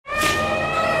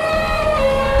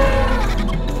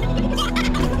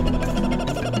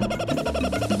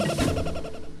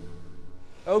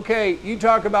Okay, you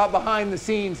talk about behind the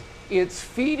scenes. It's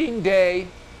feeding day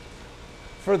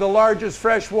for the largest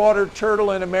freshwater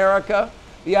turtle in America,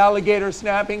 the alligator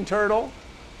snapping turtle.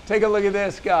 Take a look at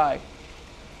this guy.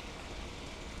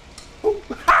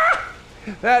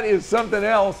 That is something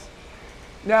else.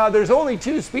 Now, there's only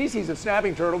two species of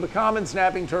snapping turtle, the common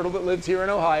snapping turtle that lives here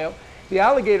in Ohio. The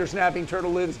alligator snapping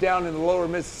turtle lives down in the lower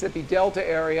Mississippi Delta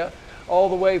area, all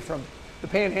the way from the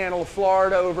panhandle of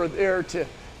Florida over there to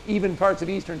even parts of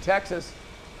eastern Texas.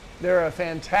 They're a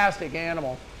fantastic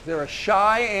animal. They're a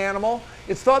shy animal.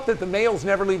 It's thought that the males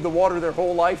never leave the water their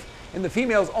whole life, and the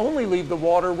females only leave the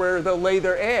water where they'll lay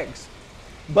their eggs.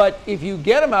 But if you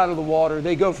get them out of the water,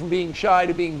 they go from being shy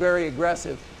to being very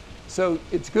aggressive. So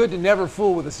it's good to never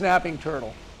fool with a snapping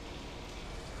turtle.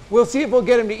 We'll see if we'll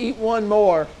get him to eat one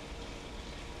more.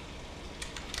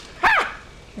 Ha!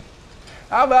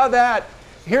 How about that?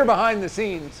 Here behind the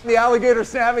scenes, the alligator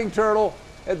snapping turtle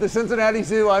at the Cincinnati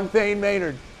Zoo. I'm Thane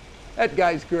Maynard. That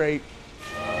guy's great.